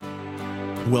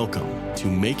Welcome to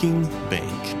Making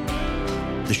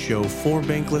Bank, the show for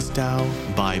Bankless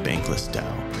DAO by Bankless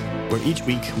DAO, where each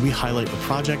week we highlight a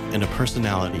project and a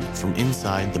personality from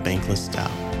inside the Bankless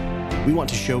DAO. We want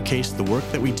to showcase the work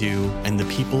that we do and the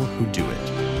people who do it.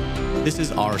 This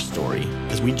is our story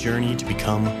as we journey to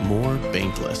become more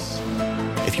bankless.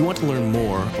 If you want to learn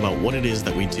more about what it is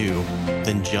that we do,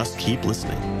 then just keep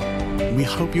listening. We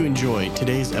hope you enjoy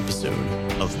today's episode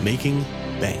of Making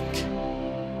Bank.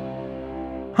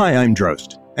 Hi, I'm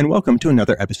Drost, and welcome to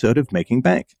another episode of Making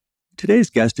Bank. Today's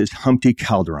guest is Humpty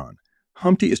Calderon.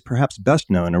 Humpty is perhaps best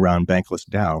known around Bankless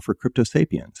DAO for Crypto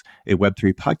Sapiens, a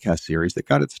Web3 podcast series that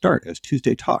got its start as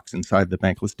Tuesday Talks inside the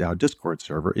Bankless DAO Discord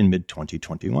server in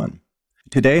mid-2021.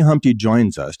 Today, Humpty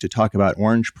joins us to talk about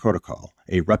Orange Protocol,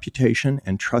 a reputation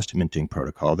and trust minting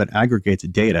protocol that aggregates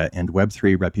data and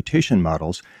Web3 reputation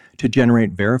models to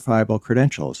generate verifiable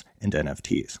credentials and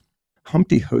NFTs.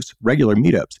 Humpty hosts regular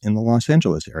meetups in the Los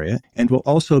Angeles area and will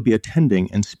also be attending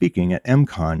and speaking at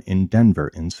MCon in Denver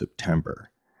in September.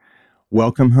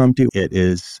 Welcome, Humpty. It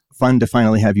is fun to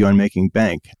finally have you on Making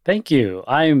Bank. Thank you.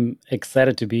 I'm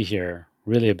excited to be here.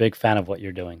 Really a big fan of what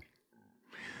you're doing.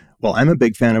 Well, I'm a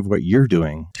big fan of what you're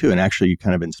doing, too, and actually you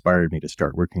kind of inspired me to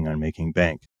start working on Making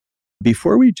Bank.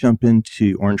 Before we jump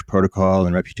into Orange Protocol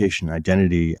and reputation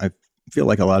identity, I feel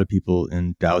like a lot of people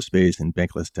in DAO space and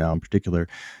Bankless DAO in particular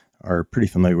are pretty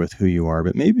familiar with who you are,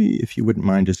 but maybe if you wouldn't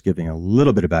mind just giving a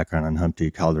little bit of background on Humpty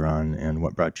Calderon and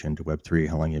what brought you into Web3,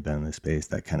 how long you've been in this space,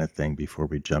 that kind of thing before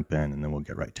we jump in, and then we'll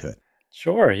get right to it.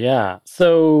 Sure, yeah.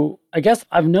 So I guess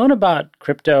I've known about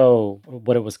crypto,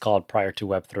 what it was called prior to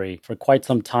Web3, for quite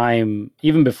some time,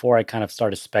 even before I kind of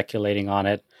started speculating on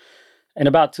it. In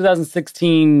about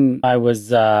 2016, I was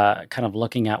kind of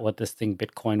looking at what this thing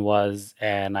Bitcoin was,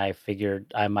 and I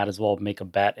figured I might as well make a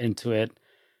bet into it.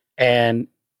 And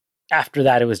after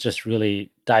that, it was just really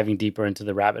diving deeper into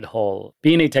the rabbit hole.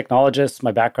 Being a technologist,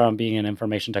 my background being in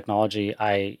information technology,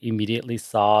 I immediately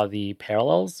saw the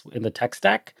parallels in the tech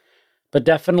stack, but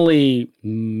definitely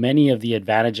many of the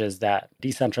advantages that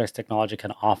decentralized technology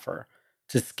can offer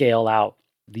to scale out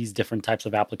these different types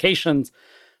of applications,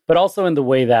 but also in the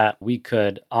way that we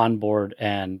could onboard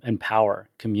and empower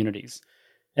communities.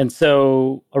 And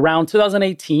so around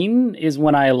 2018 is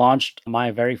when I launched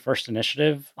my very first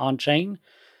initiative on chain.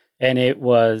 And it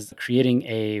was creating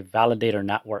a validator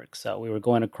network. So we were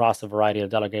going across a variety of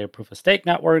delegated proof of stake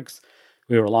networks.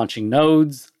 We were launching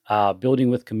nodes, building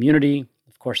with community.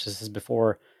 Of course, this is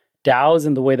before DAOs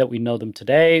in the way that we know them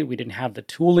today. We didn't have the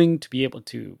tooling to be able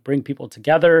to bring people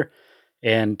together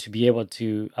and to be able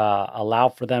to allow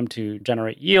for them to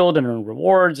generate yield and earn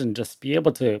rewards and just be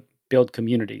able to build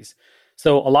communities.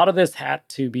 So a lot of this had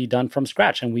to be done from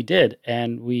scratch, and we did.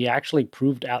 And we actually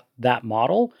proved out that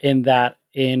model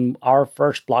in our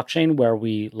first blockchain where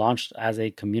we launched as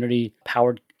a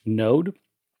community-powered node,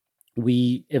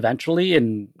 we eventually,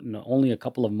 in only a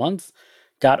couple of months,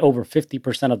 got over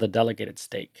 50% of the delegated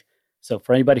stake. So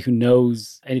for anybody who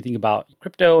knows anything about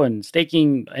crypto and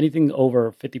staking, anything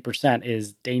over 50%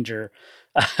 is danger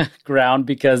ground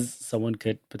because someone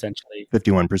could potentially...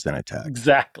 51% attack.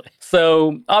 Exactly.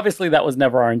 So obviously that was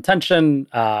never our intention.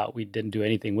 We didn't do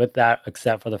anything with that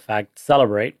except for the fact to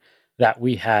celebrate that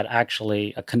we had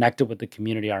actually connected with the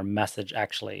community. Our message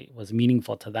actually was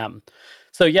meaningful to them.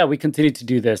 So yeah, we continued to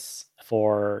do this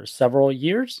for several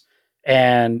years.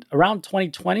 And around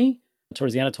 2020,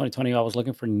 towards the end of 2020, I was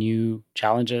looking for new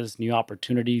challenges, new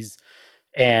opportunities.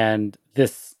 And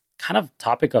this kind of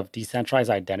topic of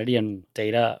decentralized identity and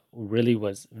data really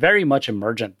was very much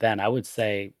emergent then. I would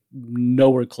say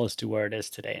nowhere close to where it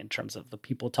is today in terms of the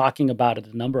people talking about it,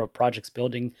 the number of projects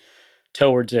building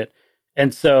towards it.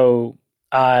 And so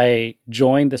I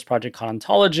joined this project called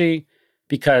Ontology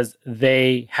because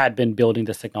they had been building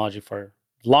this technology for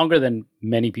longer than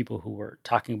many people who were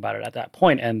talking about it at that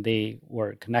point, and they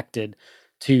were connected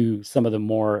to some of the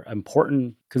more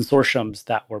important consortiums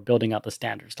that were building out the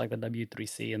standards, like the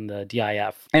W3C and the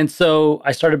DIF. And so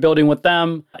I started building with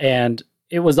them, and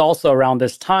it was also around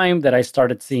this time that I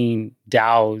started seeing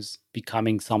DAOs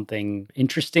becoming something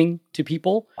interesting to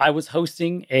people. I was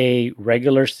hosting a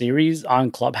regular series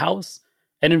on Clubhouse.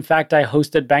 And in fact, I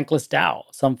hosted Bankless DAO,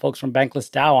 some folks from Bankless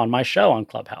DAO on my show on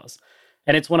Clubhouse.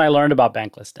 And it's when I learned about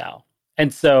Bankless DAO.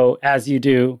 And so, as you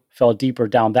do, fell deeper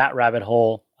down that rabbit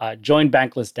hole, joined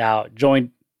Bankless DAO,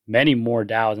 joined many more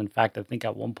DAOs. In fact, I think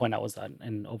at one point I was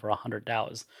in over 100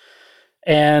 DAOs.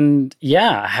 And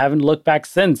yeah, I haven't looked back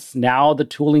since. Now the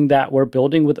tooling that we're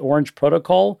building with Orange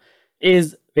Protocol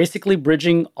is basically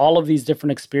bridging all of these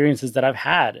different experiences that I've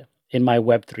had in my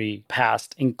Web3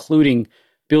 past, including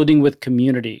building with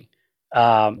community,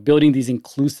 building these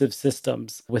inclusive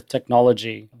systems with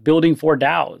technology, building for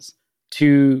DAOs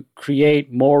to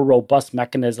create more robust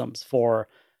mechanisms for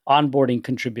onboarding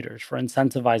contributors, for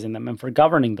incentivizing them, and for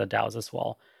governing the DAOs as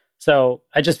well. So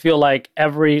I just feel like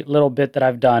every little bit that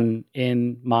I've done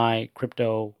in my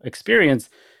crypto experience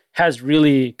has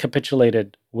really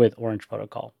capitulated with Orange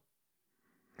Protocol.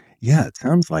 Yeah, it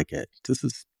sounds like it. This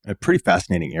is a pretty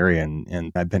fascinating area,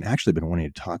 and I've been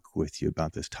wanting to talk with you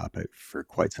about this topic for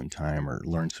quite some time, or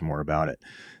learn some more about it.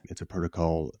 It's a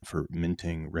protocol for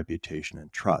minting reputation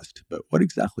and trust, but what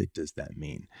exactly does that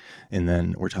mean? And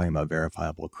then we're talking about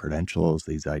verifiable credentials,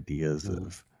 these ideas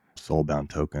of soul-bound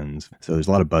tokens. So there's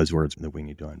a lot of buzzwords that we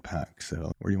need to unpack.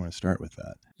 So where do you want to start with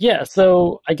that? Yeah,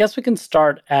 so I guess we can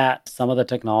start at some of the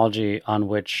technology on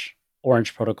which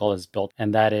Orange Protocol is built,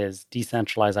 and that is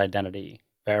decentralized identity,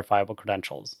 verifiable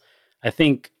credentials. I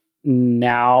think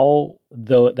now,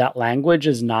 though that language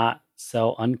is not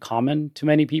so uncommon to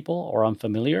many people or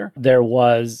unfamiliar, there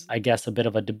was, I guess, a bit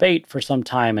of a debate for some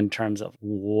time in terms of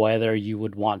whether you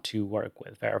would want to work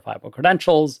with verifiable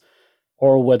credentials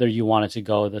or whether you wanted to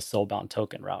go the soul-bound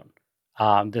token route.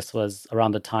 This was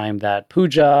around the time that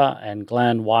Pooja and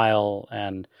Glenn Weil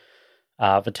and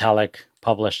Vitalik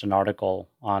published an article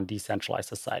on decentralized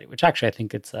society, which actually I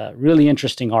think it's a really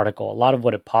interesting article. A lot of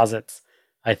what it posits,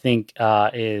 I think,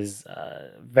 is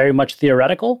very much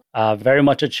theoretical, very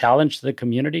much a challenge to the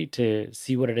community to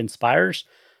see what it inspires,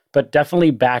 but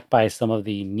definitely backed by some of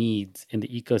the needs in the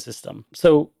ecosystem.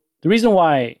 So the reason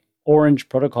why Orange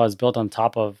Protocol is built on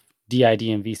top of DID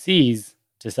and VCs,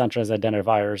 decentralized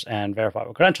identifiers, and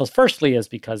verifiable credentials, firstly, is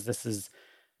because this is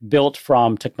built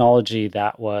from technology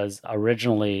that was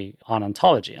originally on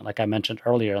Ontology. And like I mentioned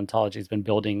earlier, Ontology has been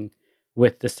building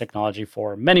with this technology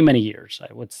for many, many years.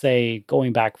 I would say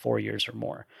going back 4 years or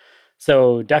more.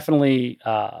 So definitely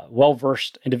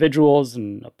well-versed individuals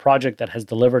and a project that has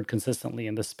delivered consistently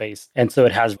in this space. And so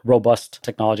it has robust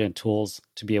technology and tools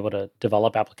to be able to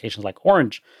develop applications like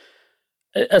Orange.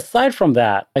 Aside from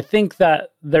that, I think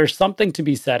that there's something to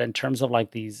be said in terms of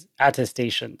like these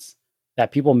attestations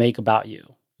that people make about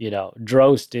you. You know,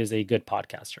 Drost is a good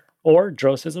podcaster or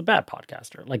Drost is a bad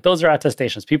podcaster. Like those are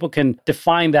attestations. People can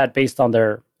define that based on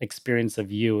their experience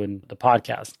of you and the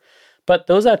podcast. But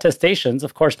those attestations,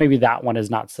 of course, maybe that one is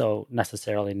not so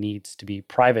necessarily needs to be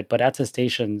private, but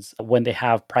attestations, when they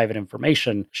have private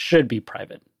information, should be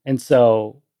private. And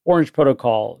so Orange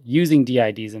Protocol, using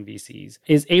DIDs and VCs,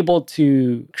 is able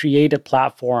to create a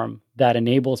platform that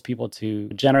enables people to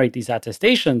generate these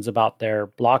attestations about their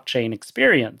blockchain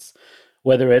experience,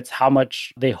 whether it's how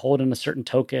much they hold in a certain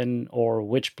token or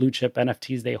which blue chip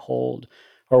NFTs they hold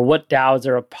or what DAOs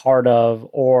they're a part of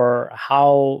or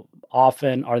how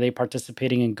often are they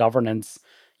participating in governance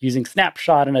using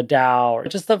Snapshot in a DAO or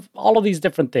just all of these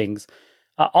different things.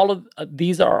 All of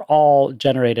these are all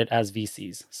generated as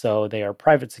VCs. So they are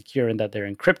private, secure, in that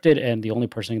they're encrypted, and the only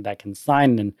person that can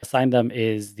sign them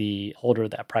is the holder of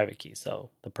that private key.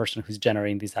 So the person who's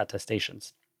generating these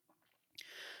attestations.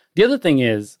 The other thing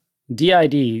is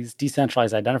DIDs,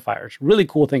 decentralized identifiers, really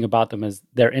cool thing about them is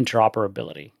their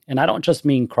interoperability. And I don't just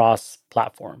mean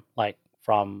cross-platform, like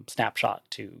from Snapshot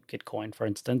to Gitcoin, for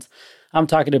instance. I'm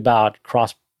talking about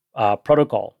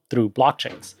cross-protocol through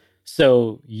blockchains.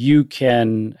 So you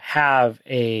can have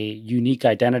a unique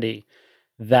identity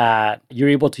that you're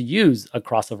able to use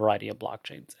across a variety of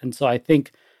blockchains. And so I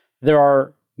think there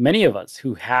are many of us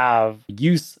who have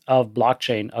use of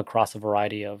blockchain across a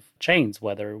variety of chains,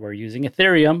 whether we're using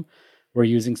Ethereum, we're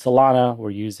using Solana,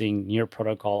 we're using Near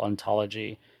Protocol,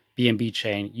 Ontology, BNB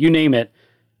chain, you name it.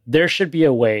 There should be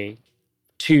a way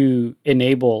to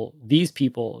enable these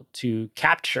people to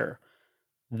capture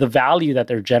the value that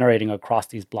they're generating across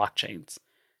these blockchains.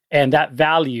 And that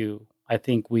value, I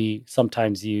think we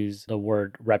sometimes use the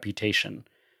word reputation.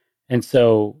 And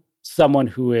so someone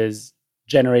who is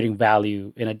generating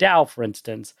value in a DAO, for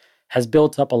instance, has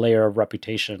built up a layer of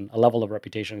reputation, a level of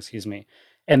reputation,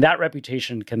 and that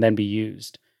reputation can then be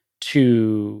used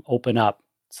to open up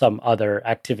some other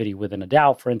activity within a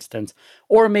DAO, for instance,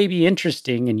 or may be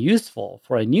interesting and useful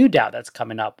for a new DAO that's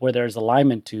coming up where there's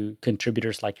alignment to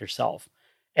contributors like yourself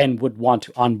and would want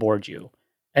to onboard you.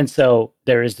 And so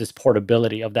there is this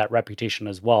portability of that reputation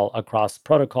as well across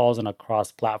protocols and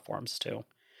across platforms too.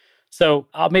 So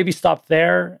I'll maybe stop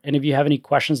there. And if you have any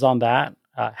questions on that,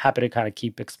 happy to kind of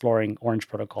keep exploring Orange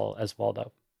Protocol as well,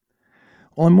 though.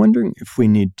 Well, I'm wondering if we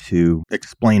need to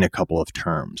explain a couple of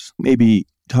terms. Maybe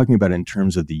talking about it in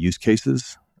terms of the use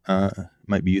cases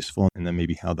might be useful, and then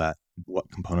maybe how that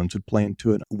what components would play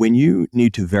into it. When you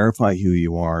need to verify who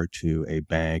you are to a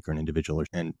bank or an individual,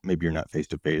 and maybe you're not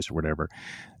face-to-face or whatever,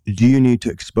 do you need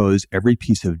to expose every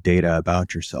piece of data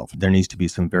about yourself? There needs to be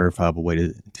some verifiable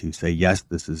way to say, yes,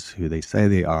 this is who they say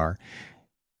they are.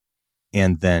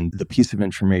 And then the piece of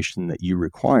information that you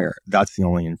require, that's the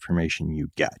only information you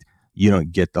get. You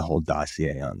don't get the whole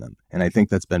dossier on them. And I think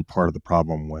that's been part of the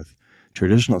problem with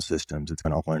traditional systems. It's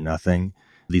been all or nothing.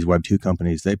 These Web 2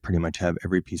 companies, they pretty much have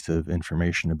every piece of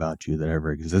information about you that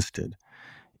ever existed.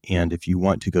 And if you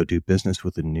want to go do business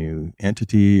with a new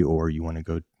entity, or you want to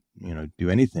go, do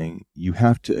anything, you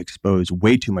have to expose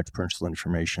way too much personal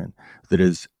information that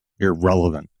is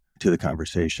irrelevant to the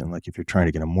conversation. Like if you're trying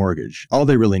to get a mortgage, all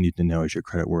they really need to know is your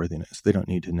credit worthiness. They don't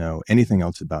need to know anything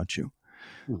else about you.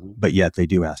 Mm-hmm. But yet they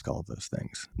do ask all of those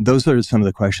things. Those are some of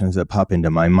the questions that pop into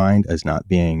my mind as not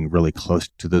being really close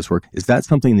to this work. Is that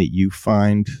something that you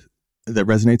find that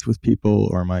resonates with people,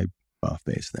 or am I off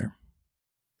base there?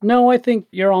 No, I think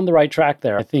you're on the right track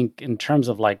there. I think in terms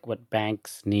of like what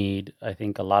banks need, I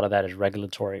think a lot of that is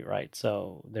regulatory, right?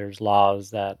 So there's laws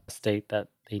that state that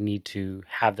they need to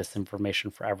have this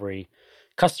information for every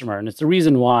customer. And it's the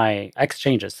reason why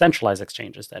exchanges, centralized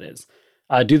exchanges, that is,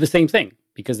 do the same thing,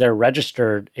 because they're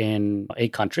registered in a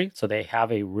country. So they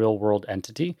have a real world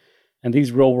entity. And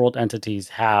these real world entities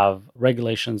have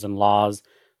regulations and laws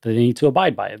that they need to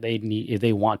abide by. If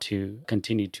they want to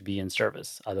continue to be in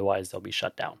service. Otherwise, they'll be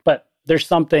shut down. But there's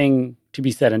something to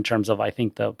be said in terms of, I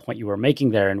think, the point you were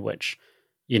making there, in which,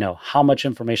 how much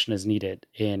information is needed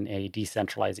in a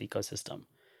decentralized ecosystem.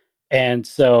 And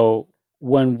so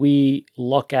when we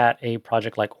look at a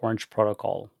project like Orange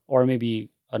Protocol, or maybe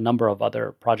a number of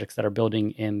other projects that are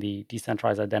building in the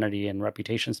decentralized identity and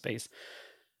reputation space,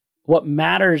 what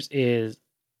matters is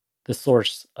the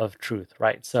source of truth,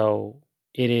 right? So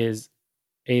it is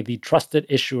the trusted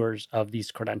issuers of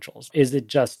these credentials. Is it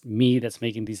just me that's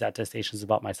making these attestations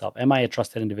about myself? Am I a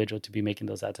trusted individual to be making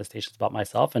those attestations about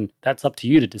myself? And that's up to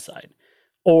you to decide.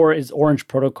 Or is Orange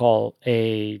Protocol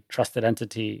a trusted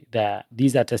entity that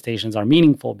these attestations are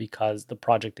meaningful because the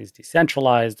project is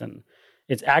decentralized and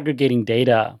it's aggregating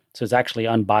data, so it's actually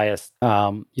unbiased,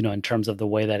 in terms of the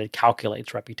way that it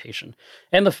calculates reputation.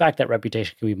 And the fact that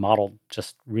reputation can be modeled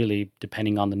just really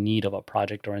depending on the need of a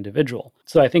project or individual.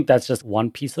 So I think that's just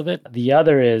one piece of it. The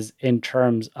other is, in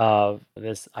terms of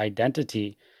this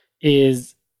identity,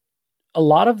 is a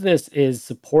lot of this is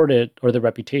supported, or the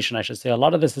reputation, I should say, a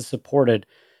lot of this is supported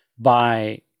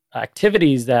by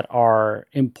activities that are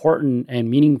important and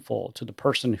meaningful to the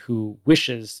person who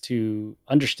wishes to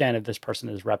understand if this person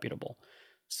is reputable.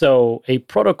 So a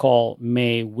protocol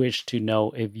may wish to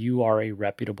know if you are a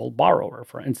reputable borrower,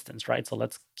 for instance, right? So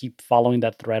let's keep following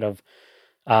that thread of,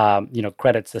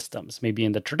 credit systems, maybe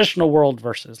in the traditional world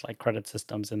versus like credit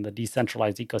systems in the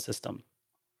decentralized ecosystem.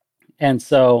 And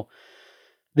so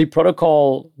the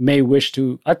protocol may wish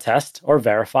to attest or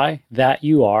verify that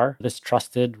you are this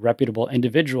trusted, reputable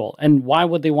individual. And why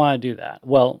would they want to do that?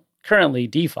 Well, currently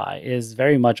DeFi is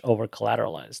very much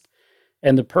over-collateralized.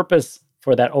 And the purpose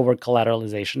for that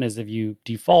over-collateralization is, if you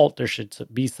default, there should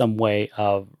be some way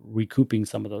of recouping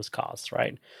some of those costs,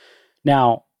 right?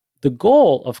 Now, the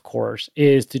goal, of course,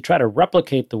 is to try to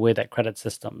replicate the way that credit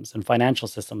systems and financial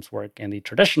systems work in the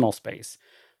traditional space,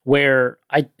 where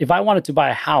if I wanted to buy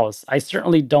a house, I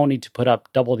certainly don't need to put up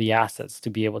double the assets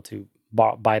to be able to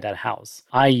buy that house.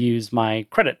 I use my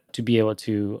credit to be able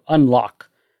to unlock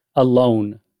a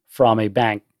loan from a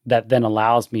bank that then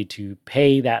allows me to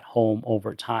pay that home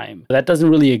over time. That doesn't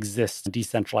really exist in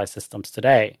decentralized systems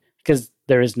today, because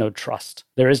there is no trust.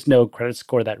 There is no credit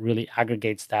score that really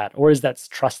aggregates that, or is that's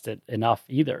trusted enough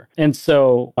either. And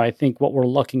so I think what we're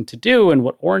looking to do, and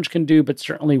what Orange can do, but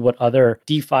certainly what other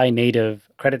DeFi native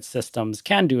credit systems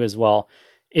can do as well,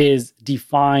 is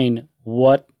define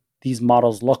what these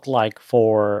models look like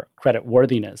for credit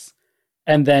worthiness,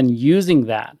 and then using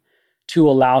that to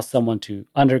allow someone to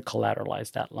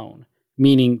under-collateralize that loan,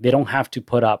 meaning they don't have to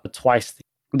put up twice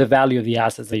the value of the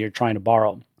assets that you're trying to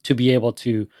borrow to be able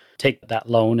to take that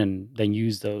loan and then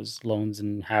use those loans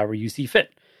in however you see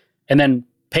fit, and then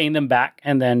paying them back,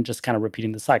 and then just kind of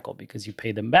repeating the cycle. Because you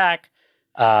pay them back,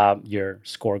 your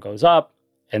score goes up,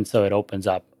 and so it opens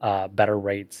up better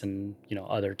rates and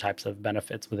other types of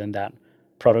benefits within that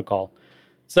protocol.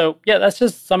 So yeah, that's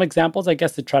just some examples, I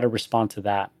guess, to try to respond to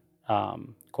that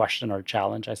question or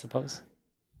challenge, I suppose.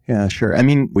 Yeah, sure. I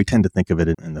mean, we tend to think of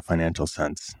it in the financial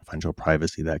sense, financial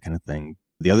privacy, that kind of thing.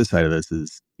 The other side of this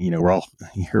is, we're all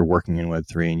here working in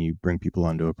Web3, and you bring people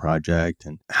onto a project,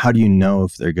 and how do you know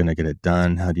if they're going to get it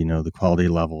done? How do you know the quality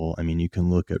level? I mean, you can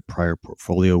look at prior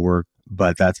portfolio work,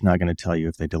 but that's not going to tell you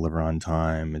if they deliver on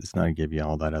time. It's not going to give you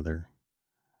all that other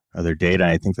other data.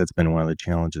 I think that's been one of the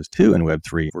challenges too in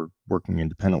Web3. We're working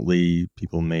independently.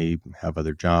 People may have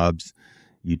other jobs.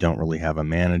 You don't really have a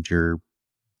manager.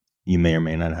 You may or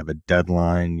may not have a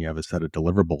deadline. You have a set of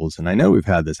deliverables. And I know we've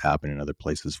had this happen in other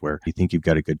places where you think you've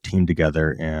got a good team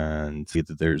together and see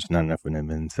that there's not enough of an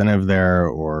incentive there,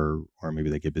 or maybe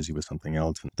they get busy with something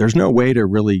else. And there's no way to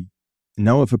really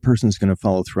know if a person's going to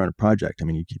follow through on a project. I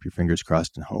mean, you keep your fingers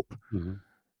crossed and hope. Mm-hmm.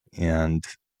 And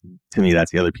to me,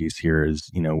 that's the other piece here is,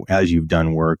 as you've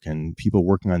done work and people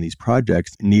working on these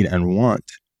projects need and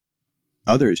want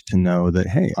others to know that,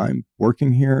 hey, I'm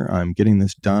working here, I'm getting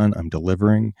this done, I'm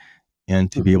delivering,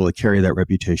 and to be able to carry that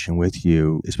reputation with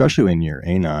you, especially when you're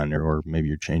anon or maybe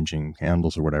you're changing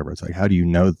handles or whatever. It's like, how do you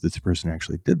know that this person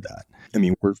actually did that? I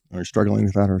mean, we're struggling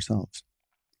with that ourselves.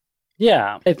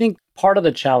 Yeah, I think part of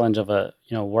the challenge of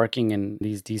working in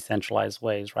these decentralized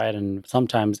ways, right, and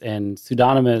sometimes in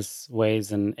pseudonymous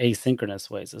ways and asynchronous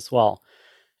ways as well,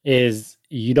 is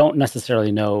you don't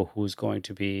necessarily know who's going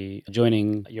to be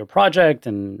joining your project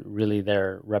and really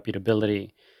their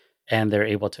reputability and their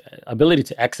ability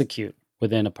to execute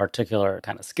within a particular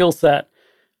kind of skill set,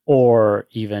 or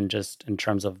even just in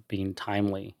terms of being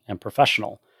timely and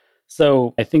professional.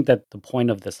 So I think that the point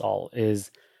of this all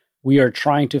is we are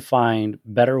trying to find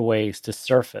better ways to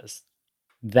surface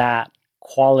that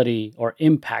quality or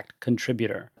impact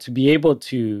contributor to be able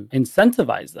to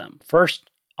incentivize them.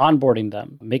 First, onboarding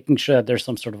them, making sure that there's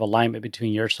some sort of alignment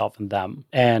between yourself and them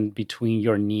and between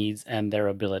your needs and their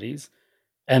abilities,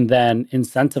 and then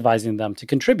incentivizing them to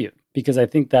contribute. Because I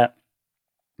think that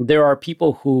there are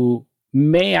people who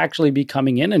may actually be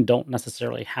coming in and don't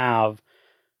necessarily have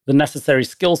the necessary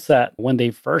skill set when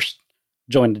they first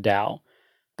joined the DAO.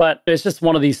 But it's just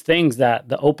one of these things that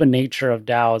the open nature of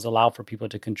DAOs allow for people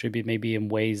to contribute maybe in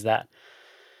ways that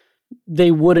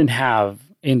they wouldn't have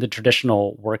in the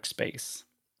traditional workspace.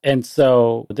 And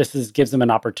so this gives them an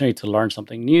opportunity to learn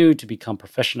something new, to become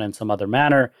proficient in some other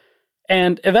manner,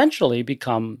 and eventually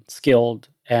become skilled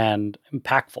and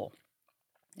impactful.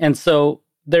 And so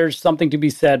there's something to be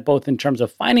said both in terms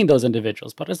of finding those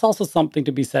individuals, but it's also something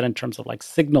to be said in terms of like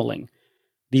signaling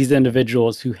these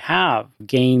individuals who have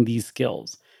gained these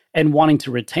skills and wanting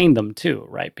to retain them too,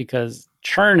 right? Because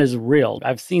churn is real.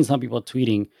 I've seen some people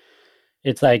tweeting,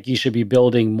 it's like you should be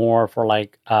building more for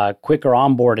like quicker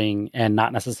onboarding and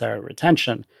not necessarily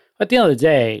retention. But at the end of the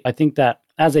day, I think that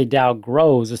as a DAO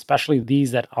grows, especially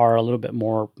these that are a little bit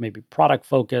more maybe product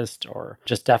focused or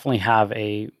just definitely have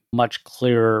a much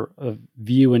clearer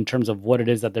view in terms of what it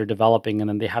is that they're developing, and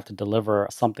then they have to deliver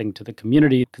something to the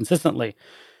community consistently,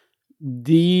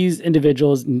 these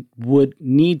individuals would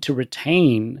need to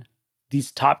retain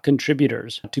these top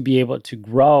contributors to be able to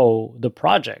grow the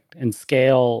project and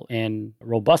scale in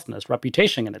robustness,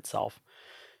 reputation in itself.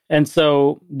 And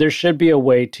so there should be a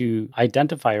way to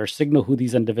identify or signal who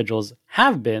these individuals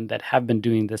have been that have been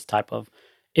doing this type of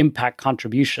impact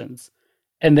contributions,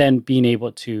 and then being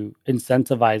able to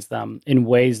incentivize them in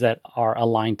ways that are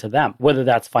aligned to them, whether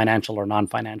that's financial or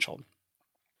non-financial.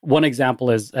 One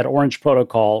example is at Orange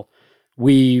Protocol,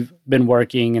 we've been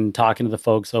working and talking to the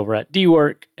folks over at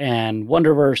dWork and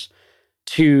Wonderverse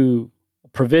to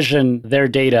provision their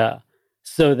data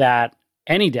so that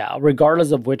any DAO,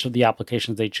 regardless of which of the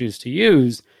applications they choose to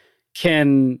use,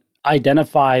 can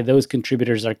identify those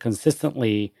contributors that are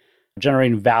consistently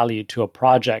generating value to a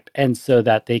project, and so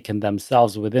that they can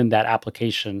themselves within that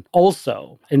application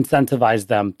also incentivize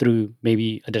them through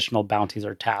maybe additional bounties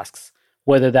or tasks.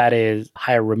 Whether that is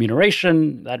higher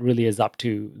remuneration, that really is up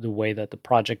to the way that the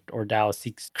project or DAO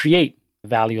seeks to create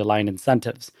value-aligned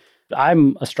incentives.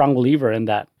 I'm a strong believer in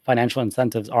that financial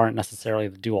incentives aren't necessarily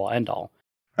the do-all, end-all.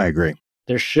 I agree.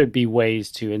 There should be ways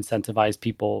to incentivize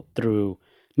people through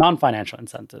non-financial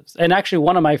incentives. And actually,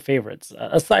 one of my favorites,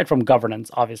 aside from governance,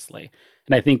 obviously,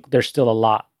 and I think there's still a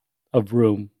lot of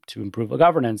room to improve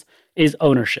governance, is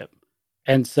ownership.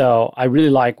 And so I really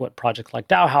like what projects like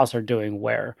DAO House are doing,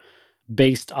 where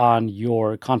based on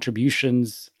your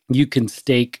contributions, you can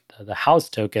stake the house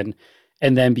token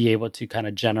and then be able to kind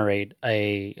of generate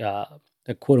a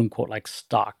quote unquote like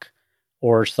stock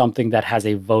or something that has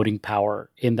a voting power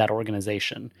in that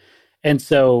organization. And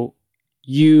so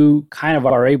you kind of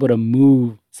are able to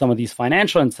move some of these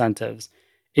financial incentives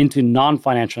into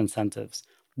non-financial incentives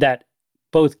that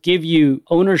both give you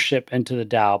ownership into the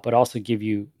DAO, but also give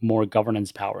you more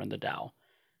governance power in the DAO.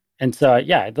 And so,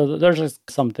 there's just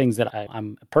some things that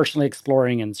I'm personally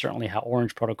exploring, and certainly how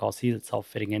Orange Protocol sees itself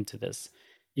fitting into this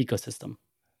ecosystem.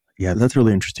 Yeah, that's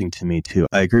really interesting to me too.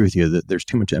 I agree with you that there's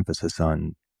too much emphasis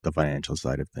on the financial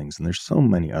side of things, and there's so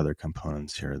many other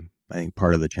components here. I think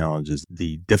part of the challenge is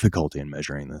the difficulty in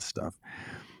measuring this stuff.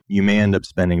 You may end up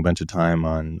spending a bunch of time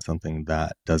on something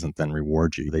that doesn't then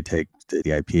reward you. They take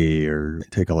the IP or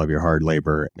take all of your hard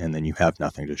labor, and then you have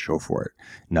nothing to show for it,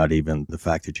 not even the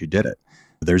fact that you did it.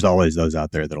 There's always those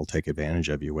out there that'll take advantage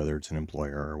of you, whether it's an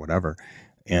employer or whatever.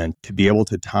 And to be able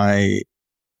to tie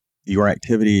your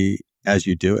activity as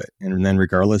you do it, and then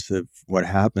regardless of what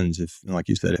happens, if, like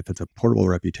you said, if it's a portable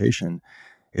reputation,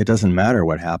 it doesn't matter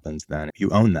what happens then. You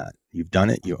own that. You've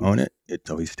done it. You own it. It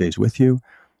always stays with you.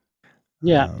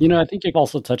 Yeah, I think you're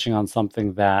also touching on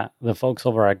something that the folks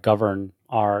over at Govern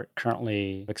are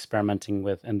currently experimenting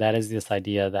with, and that is this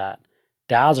idea that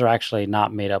DAOs are actually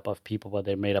not made up of people, but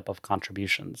they're made up of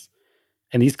contributions.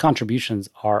 And these contributions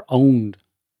are owned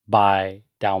by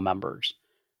DAO members.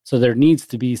 So there needs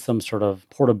to be some sort of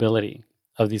portability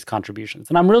of these contributions.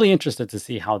 And I'm really interested to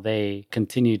see how they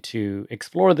continue to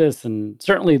explore this. And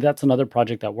certainly that's another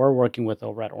project that we're working with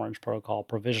over at Orange Protocol,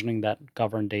 provisioning that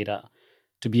Govern data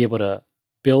to be able to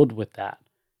build with that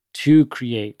to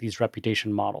create these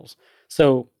reputation models.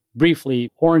 So briefly,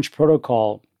 Orange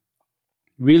Protocol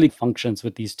really functions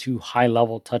with these two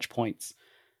high-level touch points.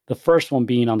 The first one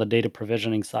being on the data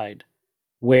provisioning side,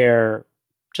 where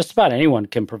just about anyone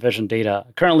can provision data.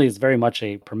 Currently, it's very much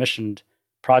a permissioned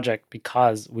project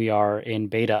because we are in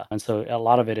beta. And so a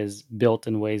lot of it is built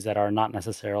in ways that are not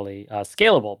necessarily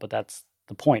scalable, but that's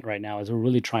the point right now, is we're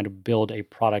really trying to build a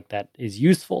product that is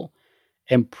useful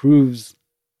and proves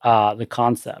the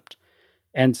concept.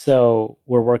 And so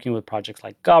we're working with projects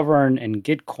like Govern and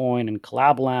Gitcoin and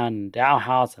Collabland and DAO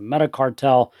House and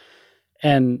Metacartel,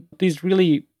 and these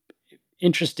really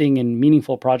interesting and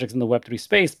meaningful projects in the Web3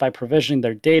 space by provisioning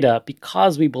their data,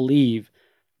 because we believe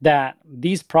that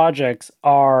these projects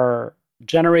are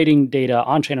generating data,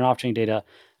 on-chain and off-chain data,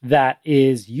 that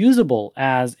is usable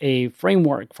as a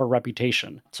framework for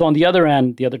reputation. So on the other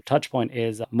end, the other touch point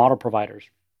is model providers.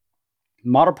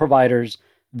 Model providers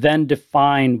then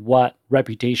define what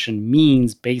reputation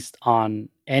means based on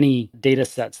any data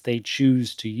sets they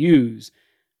choose to use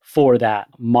for that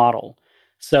model.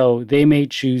 So they may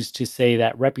choose to say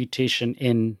that reputation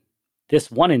in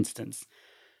this one instance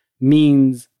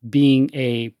means being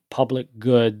a public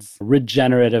goods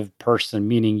regenerative person,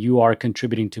 meaning you are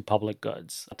contributing to public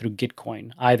goods through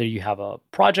Gitcoin. Either you have a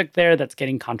project there that's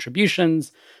getting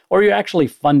contributions, or you're actually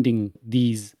funding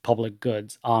these public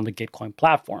goods on the Gitcoin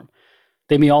platform.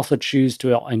 They may also choose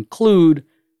to include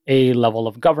a level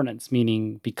of governance,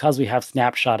 meaning because we have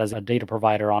Snapshot as a data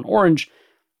provider on Orange,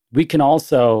 we can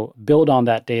also build on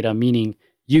that data, meaning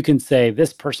you can say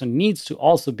this person needs to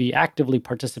also be actively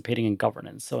participating in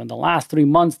governance. So in the last 3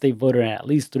 months, they voted in at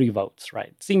least 3 votes,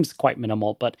 right? Seems quite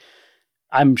minimal, but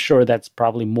I'm sure that's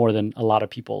probably more than a lot of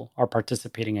people are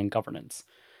participating in governance.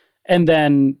 And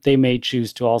then they may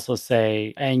choose to also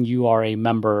say, and you are a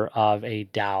member of a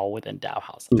DAO within DAO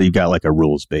House. So you got like a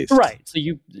rules-based. Right. So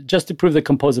you just to prove the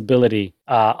composability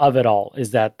of it all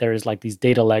is that there is like these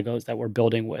data Legos that we're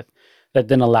building with that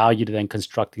then allow you to then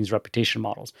construct these reputation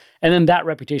models. And then that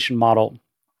reputation model,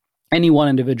 any one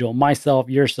individual, myself,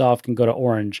 yourself, can go to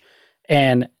Orange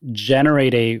and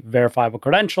generate a verifiable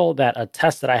credential that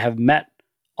attests that I have met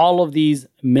all of these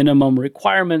minimum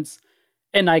requirements.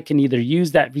 And I can either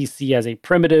use that VC as a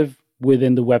primitive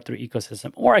within the Web3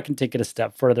 ecosystem, or I can take it a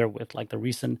step further with like the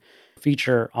recent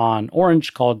feature on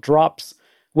Orange called Drops,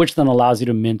 which then allows you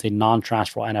to mint a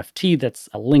non-transferable NFT that's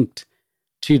linked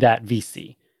to that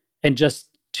VC. And just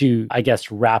to, I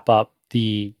guess, wrap up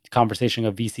the conversation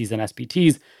of VCs and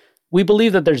SPTs, we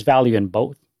believe that there's value in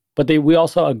both, but we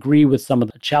also agree with some of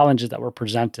the challenges that were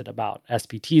presented about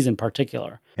SPTs in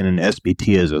particular. And an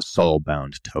SPT is a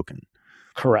soul-bound token.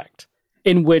 Correct.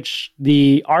 In which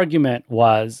the argument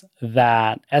was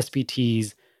that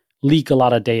SPTs leak a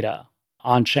lot of data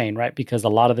on chain, right? Because a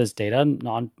lot of this data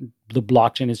on the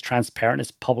blockchain is transparent,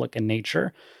 it's public in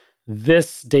nature.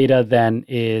 This data then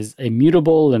is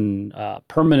immutable and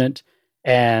permanent,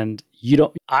 and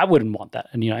I wouldn't want that,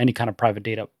 and any kind of private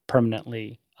data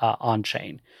permanently on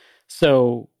chain.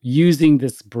 So using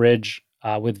this bridge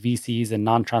with VCs and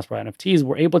non-transferable NFTs,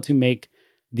 we're able to make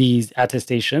these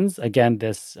attestations, again,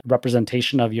 this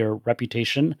representation of your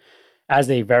reputation as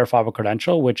a verifiable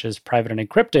credential, which is private and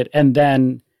encrypted, and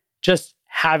then just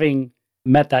having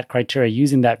met that criteria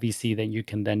using that VC, then you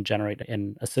can then generate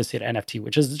an associated NFT,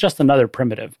 which is just another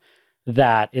primitive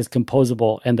that is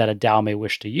composable and that a DAO may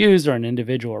wish to use, or an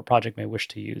individual or project may wish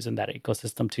to use in that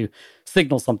ecosystem to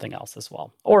signal something else as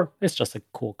well. Or it's just a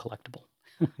cool collectible.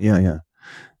 Yeah.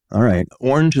 All right.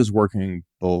 Orange is working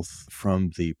both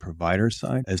from the provider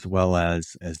side as well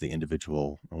as the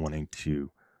individual wanting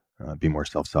to be more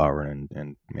self-sovereign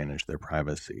and manage their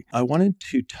privacy. I wanted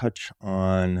to touch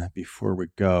on, before we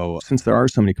go, since there are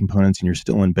so many components and you're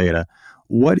still in beta,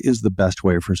 what is the best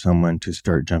way for someone to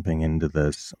start jumping into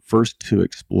this? First, to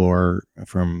explore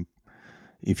from,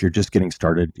 if you're just getting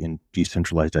started in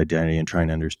decentralized identity and trying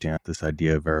to understand this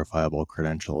idea of verifiable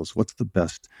credentials, what's the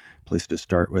best place to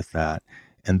start with that?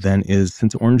 And then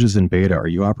since Orange is in beta, are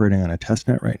you operating on a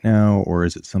testnet right now, or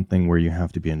is it something where you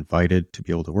have to be invited to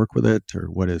be able to work with it, or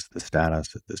what is the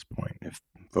status at this point if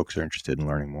folks are interested in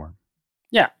learning more?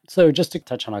 Yeah. So just to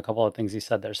touch on a couple of things you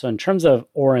said there. So in terms of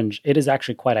Orange, it is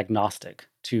actually quite agnostic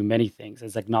to many things.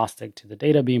 It's agnostic to the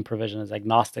data being provisioned, it's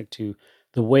agnostic to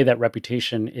the way that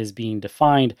reputation is being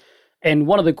defined. And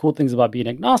one of the cool things about being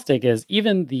agnostic is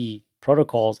even the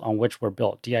protocols on which we're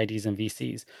built, DIDs and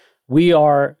VCs, we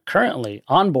are currently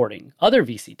onboarding other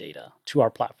VC data to our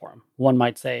platform. One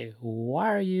might say,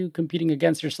 why are you competing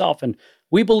against yourself? And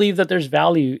we believe that there's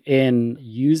value in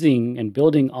using and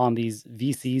building on these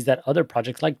VCs that other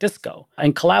projects like Disco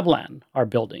and Collabland are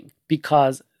building,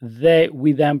 because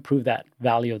we then prove that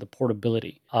value of the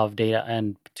portability of data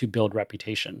and to build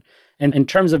reputation. And in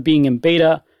terms of being in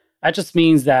beta, that just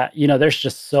means that, there's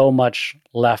just so much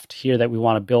left here that we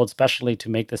want to build, especially to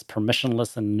make this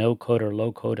permissionless and no code or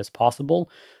low code as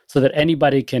possible, so that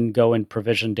anybody can go and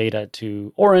provision data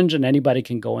to Orange and anybody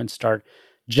can go and start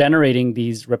generating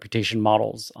these reputation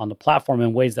models on the platform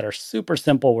in ways that are super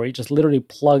simple, where you just literally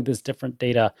plug this different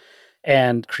data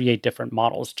and create different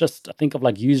models. Just think of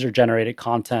like user-generated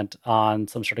content on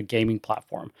some sort of gaming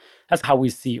platform. That's how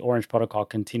we see Orange Protocol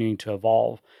continuing to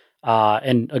evolve.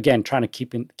 And again, trying to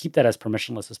keep that as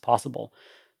permissionless as possible.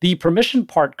 The permission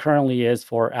part currently is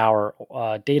for our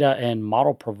data and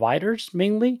model providers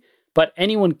mainly, but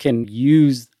anyone can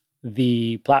use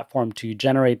the platform to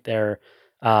generate their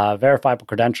verifiable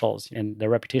credentials and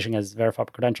their reputation as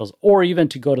verifiable credentials, or even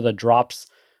to go to the drops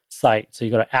site. So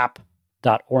you go to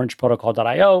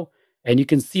app.orangeprotocol.io, and you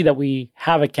can see that we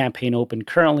have a campaign open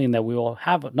currently and that we will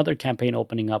have another campaign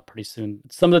opening up pretty soon.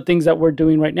 Some of the things that we're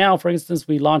doing right now, for instance,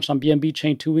 we launched on BNB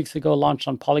Chain 2 weeks ago, launched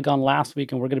on Polygon last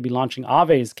week, and we're going to be launching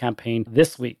Aave's campaign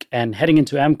this week. And heading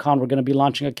into MCon, we're going to be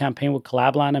launching a campaign with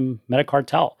Collabland and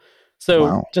Metacartel.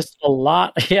 So Just a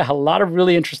lot of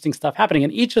really interesting stuff happening.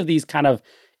 And each of these kind of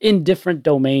in different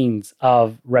domains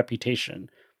of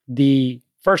reputation. The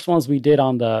first ones we did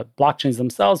on the blockchains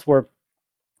themselves were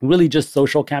really just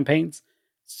social campaigns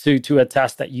to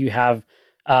attest that you have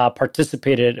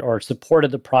participated or supported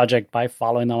the project by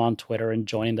following them on Twitter and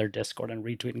joining their Discord and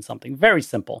retweeting something. Very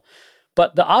simple.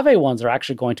 But the Aave ones are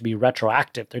actually going to be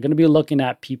retroactive. They're going to be looking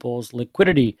at people's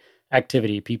liquidity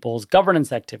activity, people's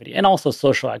governance activity, and also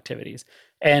social activities,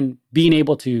 and being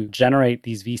able to generate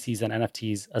these VCs and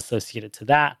NFTs associated to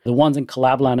that. The ones in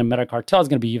Collabland and Metacartel is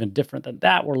going to be even different than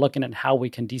that. We're looking at how we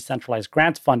can decentralize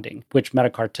grants funding, which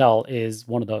Metacartel is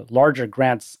one of the larger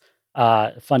grants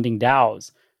funding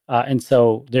DAOs. And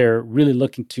so they're really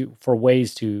looking for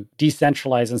ways to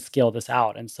decentralize and scale this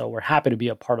out. And so we're happy to be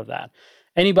a part of that.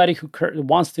 Anybody who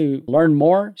wants to learn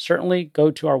more, certainly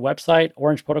go to our website,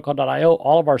 orangeprotocol.io.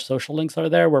 All of our social links are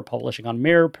there. We're publishing on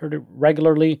Mirror pretty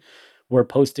regularly. We're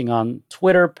posting on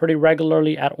Twitter pretty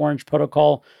regularly at Orange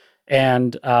Protocol.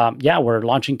 And we're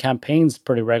launching campaigns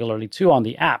pretty regularly too on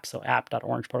the app. So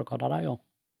app.orangeprotocol.io.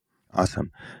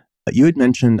 Awesome. You had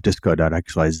mentioned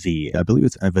Disco.xyz. I believe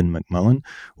it's Evan McMullen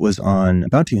was on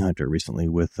Bounty Hunter recently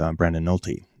with Brandon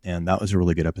Nolte. And that was a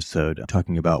really good episode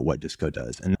talking about what Disco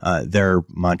does. And their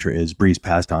mantra is breeze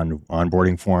past on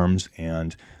onboarding forms,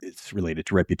 and it's related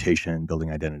to reputation,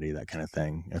 building identity, that kind of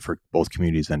thing, for both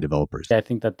communities and developers. I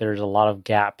think that there's a lot of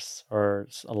gaps or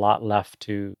a lot left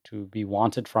to be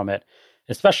wanted from it,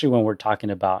 especially when we're talking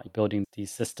about building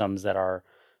these systems that are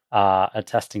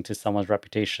attesting to someone's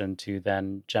reputation to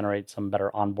then generate some better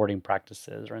onboarding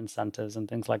practices or incentives and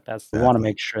things like that. So we want to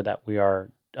make sure that we are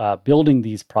building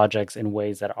these projects in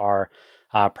ways that are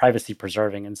privacy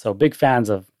preserving. And so big fans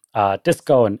of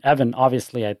Disco and Evan.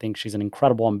 Obviously, I think she's an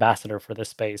incredible ambassador for this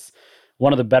space.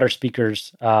 One of the better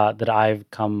speakers that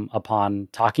I've come upon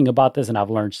talking about this, and I've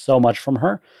learned so much from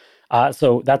her.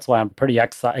 So that's why I'm pretty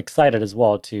excited as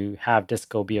well to have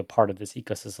Disco be a part of this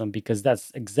ecosystem, because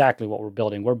that's exactly what we're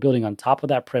building. We're building on top of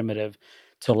that primitive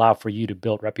to allow for you to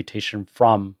build reputation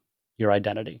from your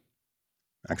identity.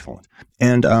 Excellent.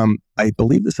 And I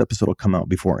believe this episode will come out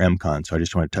before MCon, so I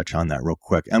just want to touch on that real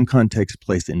quick. MCon takes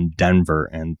place in Denver,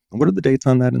 and what are the dates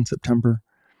on that in September?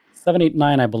 7, 8,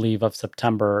 9, I believe, of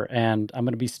September. And I'm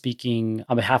going to be speaking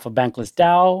on behalf of Bankless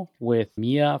DAO with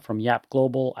Mia from Yap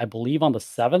Global, I believe on the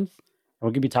 7th. We're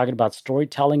going to be talking about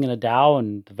storytelling in a DAO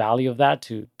and the value of that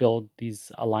to build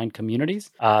these aligned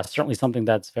communities. Certainly something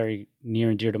that's very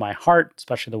near and dear to my heart,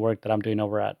 especially the work that I'm doing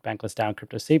over at Bankless DAO and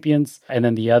Crypto Sapiens. And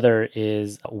then the other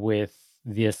is with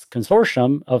this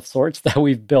consortium of sorts that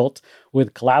we've built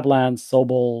with Collabland,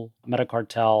 Sobel,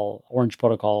 Metacartel, Orange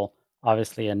Protocol,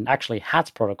 obviously, and actually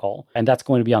HATS Protocol. And that's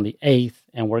going to be on the 8th.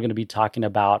 And we're going to be talking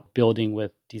about building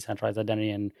with decentralized identity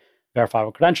and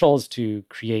verifiable credentials to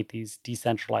create these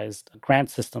decentralized grant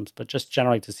systems, but just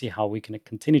generally to see how we can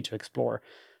continue to explore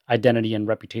identity and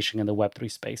reputation in the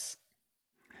Web3 space.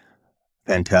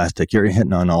 Fantastic. You're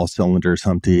hitting on all cylinders,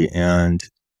 Humpty, and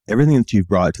everything that you've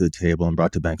brought to the table and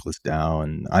brought to Bankless DAO,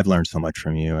 and I've learned so much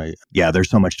from you. There's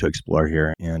so much to explore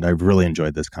here, and I've really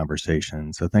enjoyed this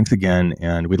conversation. So thanks again,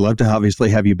 and we'd love to obviously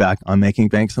have you back on Making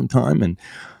Bank sometime, and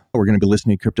we're going to be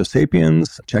listening to Crypto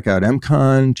Sapiens. Check out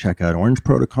MCon, check out Orange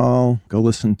Protocol. Go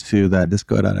listen to that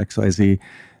Disco.xyz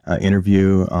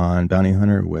interview on Bounty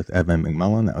Hunter with Evan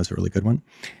McMullen. That was a really good one.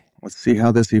 Let's see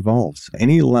how this evolves.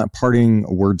 Any parting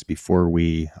words before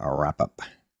we wrap up?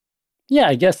 Yeah,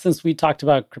 I guess since we talked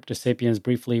about Crypto Sapiens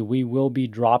briefly, we will be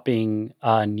dropping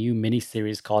a new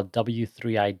mini-series called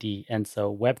W3ID. And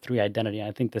so Web3 identity,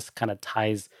 I think this kind of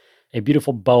ties a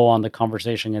beautiful bow on the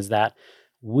conversation, is that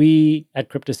we at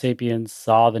Crypto Sapiens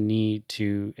saw the need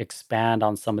to expand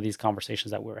on some of these conversations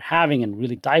that we were having and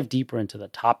really dive deeper into the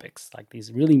topics, like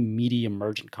these really meaty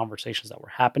emergent conversations that were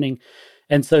happening.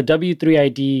 And so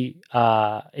W3ID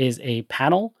is a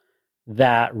panel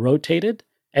that rotated,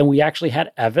 and we actually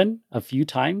had Evan a few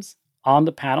times on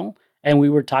the panel, and we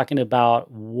were talking about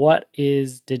what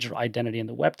is digital identity in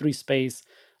the Web3 space,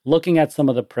 looking at some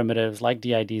of the primitives like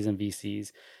DIDs and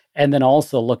VCs, and then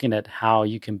also looking at how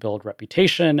you can build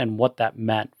reputation and what that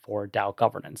meant for DAO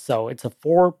governance. So it's a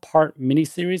 4-part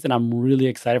mini-series, and I'm really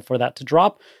excited for that to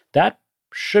drop. That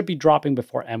should be dropping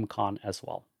before MCon as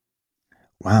well.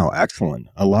 Wow, excellent.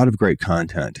 A lot of great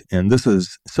content. And this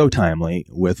is so timely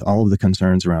with all of the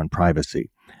concerns around privacy.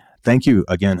 Thank you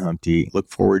again, Humpty. Look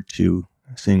forward to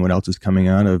seeing what else is coming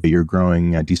out of your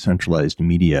growing decentralized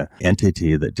media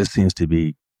entity that just seems to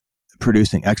be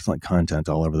producing excellent content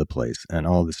all over the place. And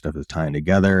all of this stuff is tying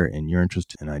together, and your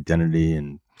interest in identity.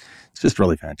 And it's just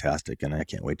really fantastic. And I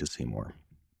can't wait to see more.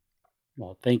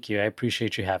 Well, thank you. I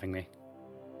appreciate you having me.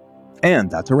 And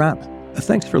that's a wrap.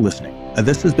 Thanks for listening.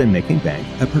 This has been Making Bank,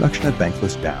 a production of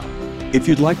Bankless DAO. If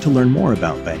you'd like to learn more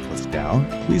about Bankless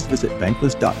DAO, please visit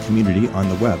bankless.community on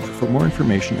the web for more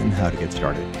information and how to get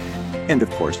started. And of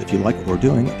course, if you like what we're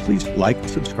doing, please like,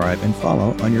 subscribe, and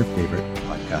follow on your favorite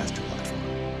podcast